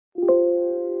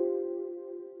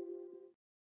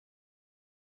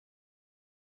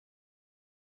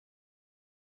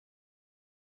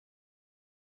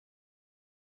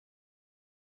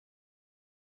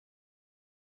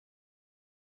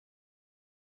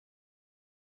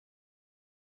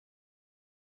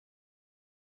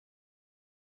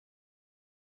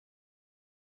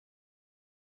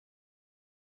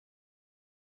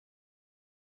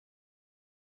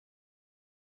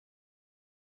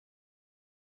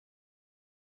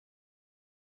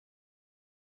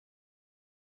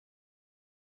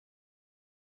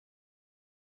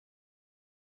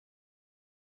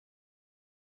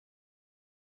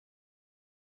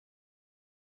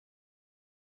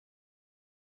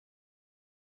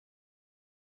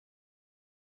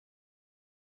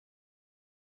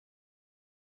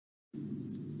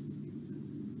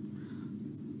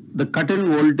The cut-in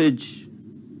voltage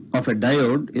of a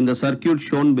diode in the circuit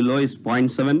shown below is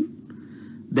 0.7.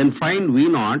 Then find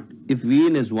V0 if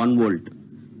Vin is 1 volt.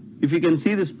 If you can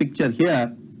see this picture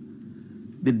here,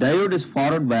 the diode is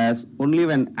forward bias only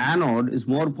when anode is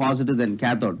more positive than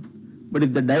cathode. But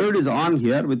if the diode is on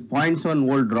here with 0.7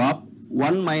 volt drop,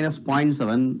 1 minus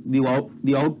 0.7,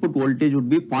 the output voltage would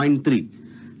be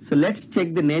 0.3. So let's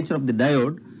check the nature of the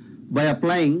diode by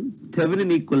applying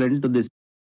Thevenin equivalent to this.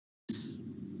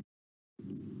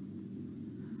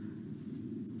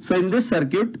 So in this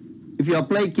circuit, if you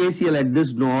apply KCL at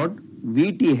this node,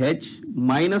 VTH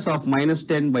minus of minus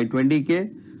 10 by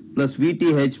 20K plus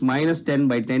VTH minus 10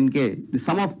 by 10K, the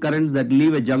sum of currents that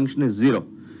leave a junction is 0.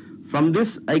 From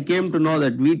this, I came to know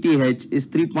that VTH is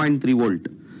 3.3 volt.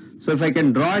 So if I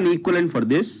can draw an equivalent for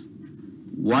this,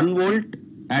 1 volt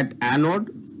at anode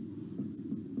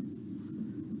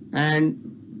and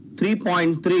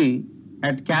 3.3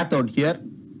 at cathode here,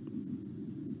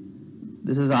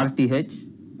 this is RTH.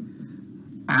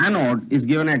 Anode is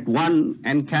given at 1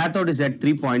 and cathode is at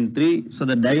 3.3, so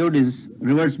the diode is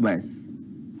reverse bias.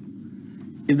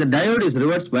 If the diode is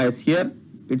reverse bias here,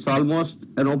 it's almost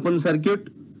an open circuit,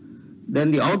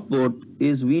 then the output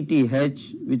is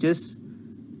VTH, which is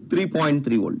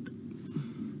 3.3 volt.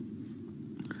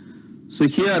 So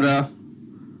here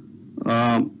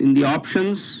in the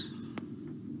options,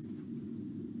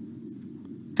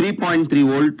 3.3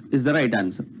 volt is the right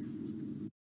answer.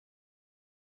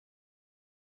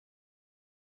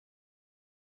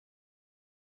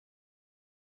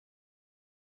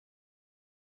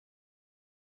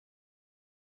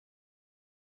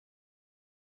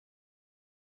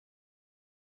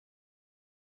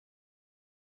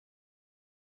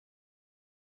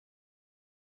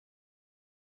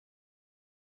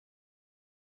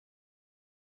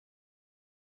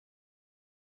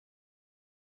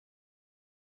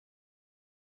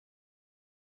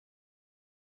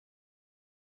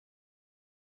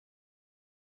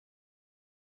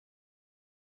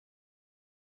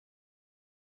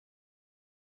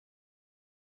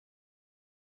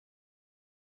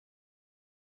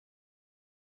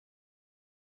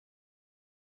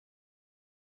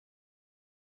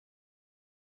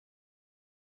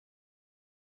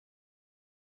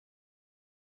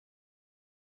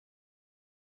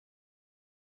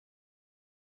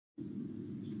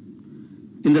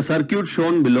 In the circuit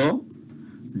shown below,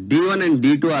 D1 and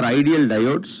D2 are ideal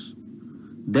diodes.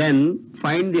 Then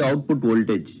find the output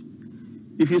voltage.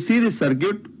 If you see this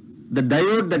circuit, the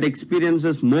diode that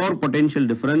experiences more potential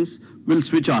difference will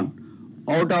switch on.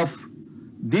 Out of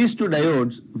these two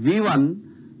diodes,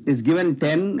 V1 is given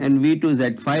 10 and V2 is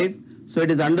at 5. So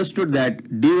it is understood that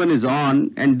D1 is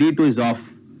on and D2 is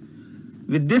off.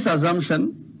 With this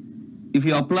assumption, if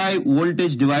you apply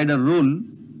voltage divider rule,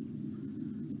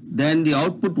 then the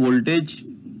output voltage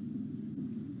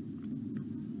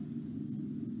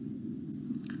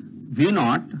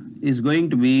V0 is going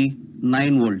to be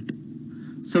 9 volt.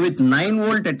 So with 9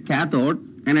 volt at cathode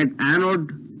and at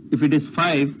anode, if it is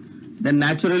 5, then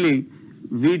naturally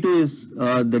V2 is,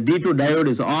 the D2 diode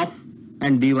is off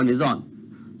and D1 is on.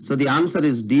 So the answer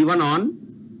is D1 on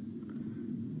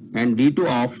and D2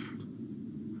 off,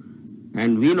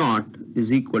 and V0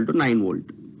 is equal to 9 volt.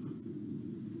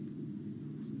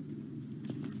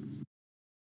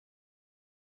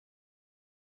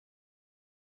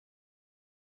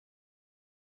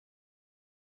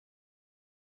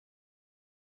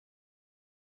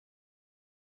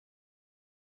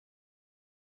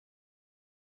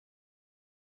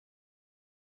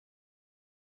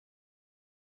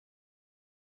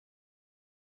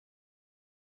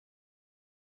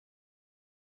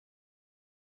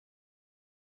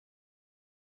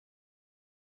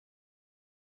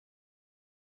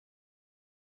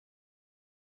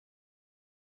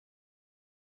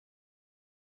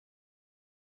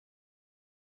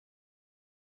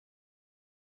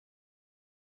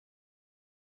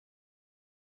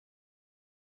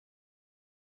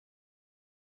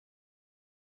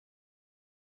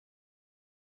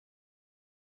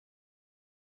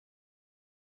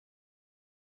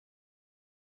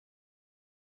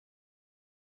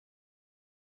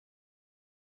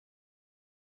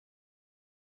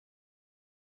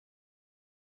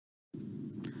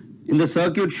 In the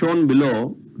circuit shown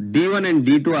below, D1 and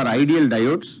D2 are ideal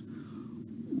diodes.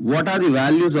 What are the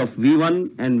values of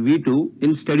V1 and V2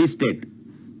 in steady state?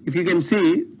 If you can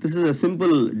see, this is a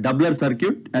simple doubler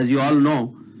circuit, as you all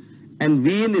know, and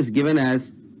Vin is given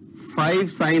as 5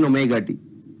 sin omega t.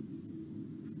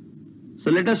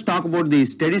 So let us talk about the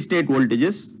steady state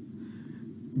voltages.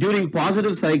 During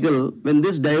positive cycle, when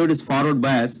this diode is forward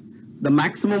biased, the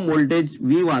maximum voltage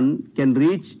V1 can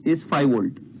reach is 5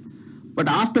 volt. But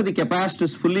after the capacitor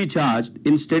is fully charged,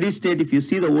 in steady state, if you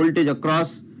see the voltage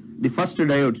across the first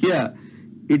diode here,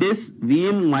 it is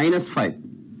Vin minus 5.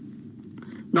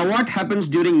 Now what happens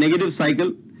during negative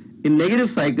cycle? In negative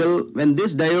cycle, when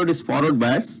this diode is forward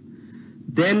bias,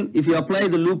 then if you apply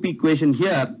the loop equation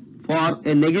here for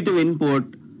a negative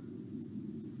input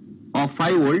of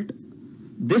 5 volt,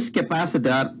 this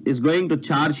capacitor is going to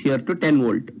charge here to 10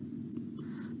 volt.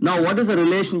 Now what is the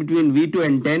relation between V2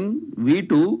 and 10?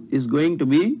 V2 is going to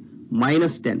be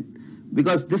minus 10,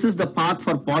 because this is the path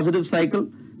for positive cycle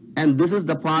and this is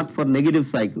the path for negative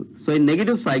cycle. So in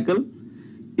negative cycle,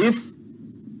 if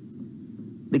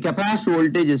the capacitor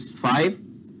voltage is 5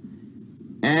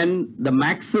 and the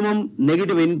maximum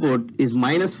negative input is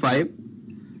minus 5,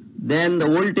 then the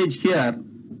voltage here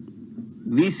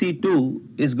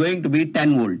VC2 is going to be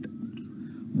 10 volt.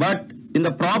 But in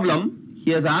the problem,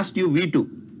 he has asked you V2.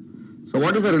 So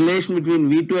what is the relation between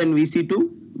V2 and VC2?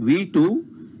 V2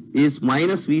 is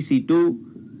minus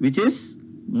VC2, which is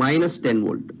minus 10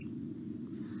 volt.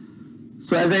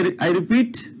 So as I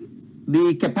repeat,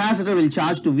 the capacitor will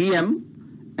charge to Vm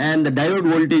and the diode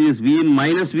voltage is Vin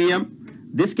minus Vm.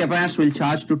 This capacitor will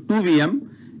charge to 2 Vm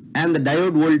and the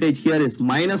diode voltage here is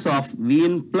minus of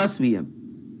Vin plus Vm.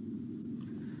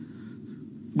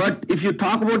 But if you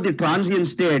talk about the transient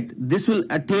state, this will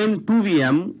attain 2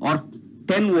 Vm or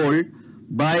 10 volt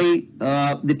by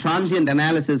the transient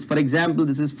analysis. For example,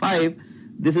 this is 5,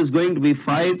 this is going to be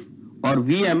 5 or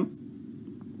Vm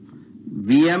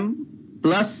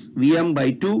plus Vm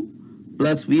by 2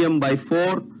 plus Vm by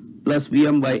 4 plus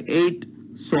Vm by 8,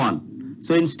 so on.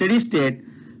 So in steady state,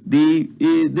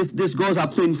 this goes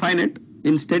up to infinite.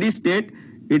 In steady state,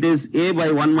 it is A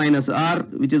by 1 minus R,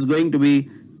 which is going to be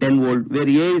 10 volt, where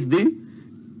A is the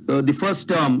first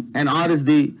term and R is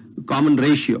the common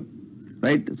ratio,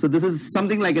 right? So this is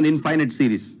something like an infinite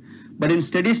series. But in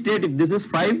steady state, if this is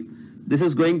 5, this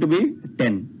is going to be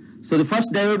 10. So the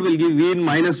first diode will give Vn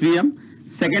minus Vm.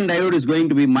 Second diode is going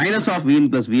to be minus of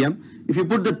Vn plus Vm. If you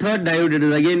put the third diode, it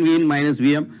is again Vn minus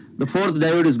Vm. The fourth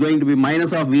diode is going to be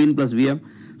minus of Vn plus Vm.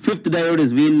 Fifth diode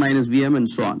is Vn minus Vm, and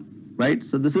so on, right?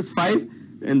 So this is 5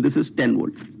 and this is 10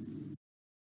 volt.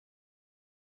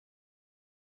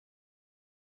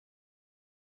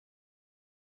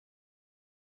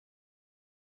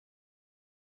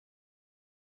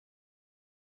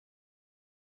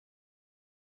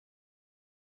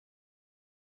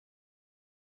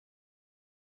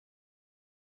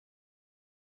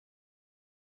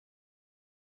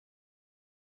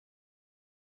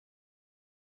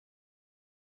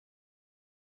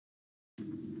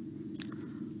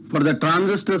 For the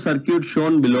transistor circuit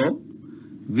shown below,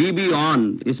 VB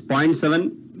on is 0.7,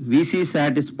 VC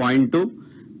sat is 0.2,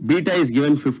 beta is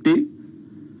given 50,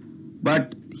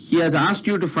 but he has asked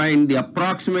you to find the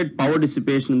approximate power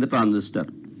dissipation in the transistor.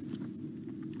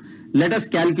 Let us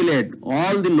calculate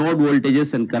all the node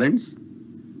voltages and currents.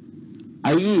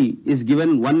 IE is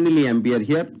given 1 milliampere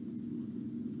here.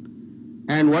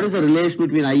 And what is the relation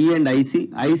between IE and IC?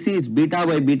 IC is beta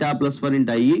by beta plus 1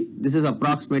 into IE. This is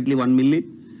approximately 1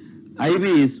 milli. IB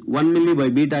is 1 milli by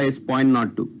beta is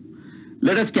 0.02.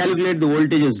 Let us calculate the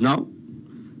voltages now.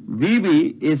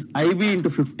 VB is IB into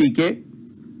 50K,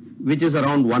 which is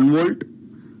around 1 volt.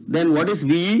 Then what is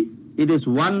VE? It is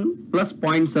 1 plus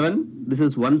 0.7. This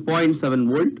is 1.7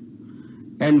 volt.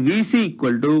 And VC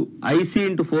equal to IC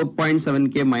into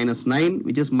 4.7K minus 9,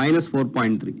 which is minus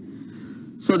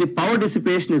 4.3. So the power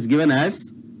dissipation is given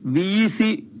as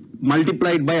VEC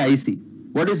multiplied by IC.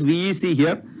 What is VEC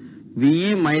here?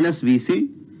 VE minus VC.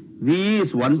 VE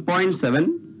is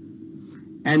 1.7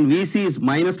 and VC is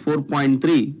minus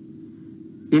 4.3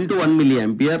 into 1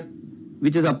 milliampere,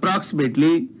 which is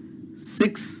approximately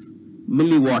 6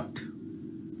 milliwatt.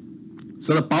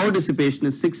 So the power dissipation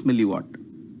is 6 milliwatt.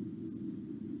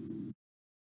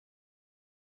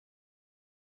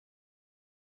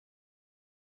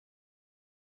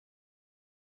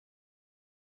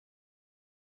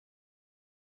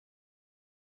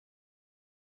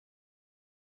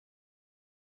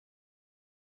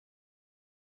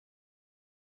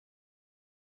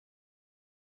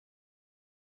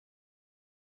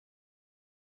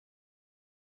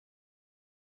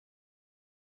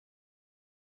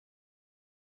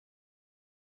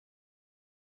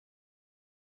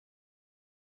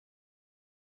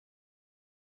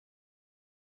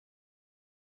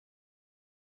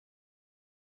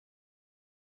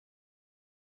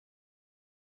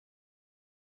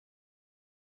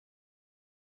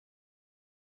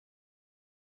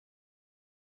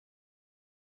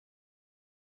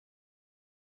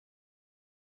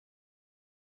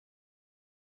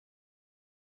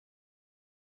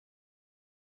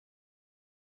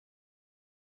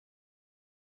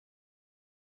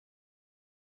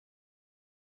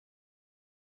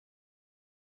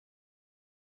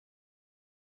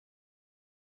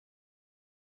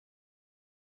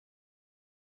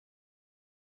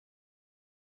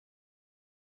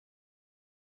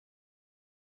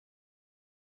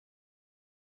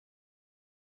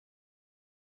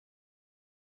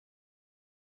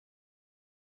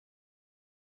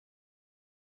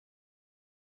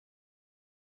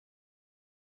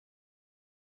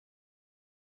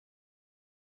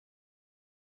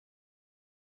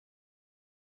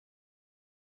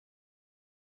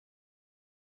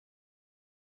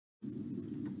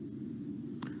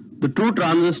 The two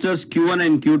transistors Q1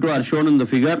 and Q2 are shown in the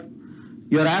figure.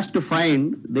 You are asked to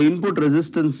find the input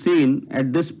resistance seen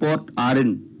at this port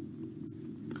Rin.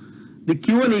 The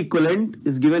Q1 equivalent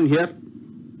is given here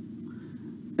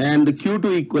and the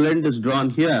Q2 equivalent is drawn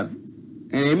here.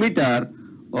 An emitter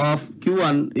of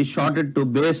Q1 is shorted to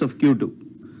base of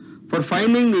Q2. For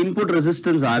finding the input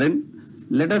resistance Rin,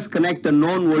 let us connect a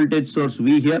known voltage source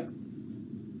V here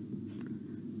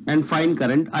and find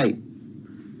current I.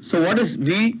 So what is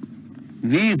V?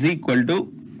 V is equal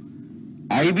to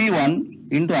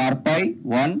IB1 into R pi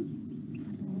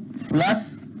 1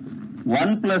 plus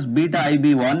 1 plus beta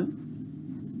IB1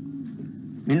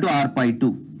 into R pi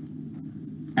 2.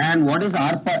 And what is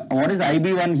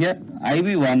IB1 here?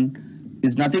 IB1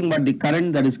 is nothing but the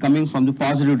current that is coming from the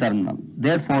positive terminal.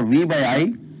 Therefore, V by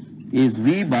I is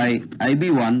V by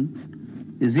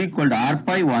IB1 is equal to R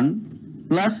pi 1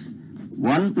 plus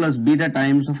 1 plus beta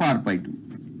times of R pi 2.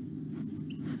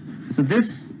 So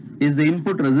this is the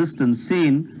input resistance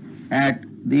seen at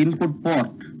the input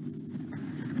port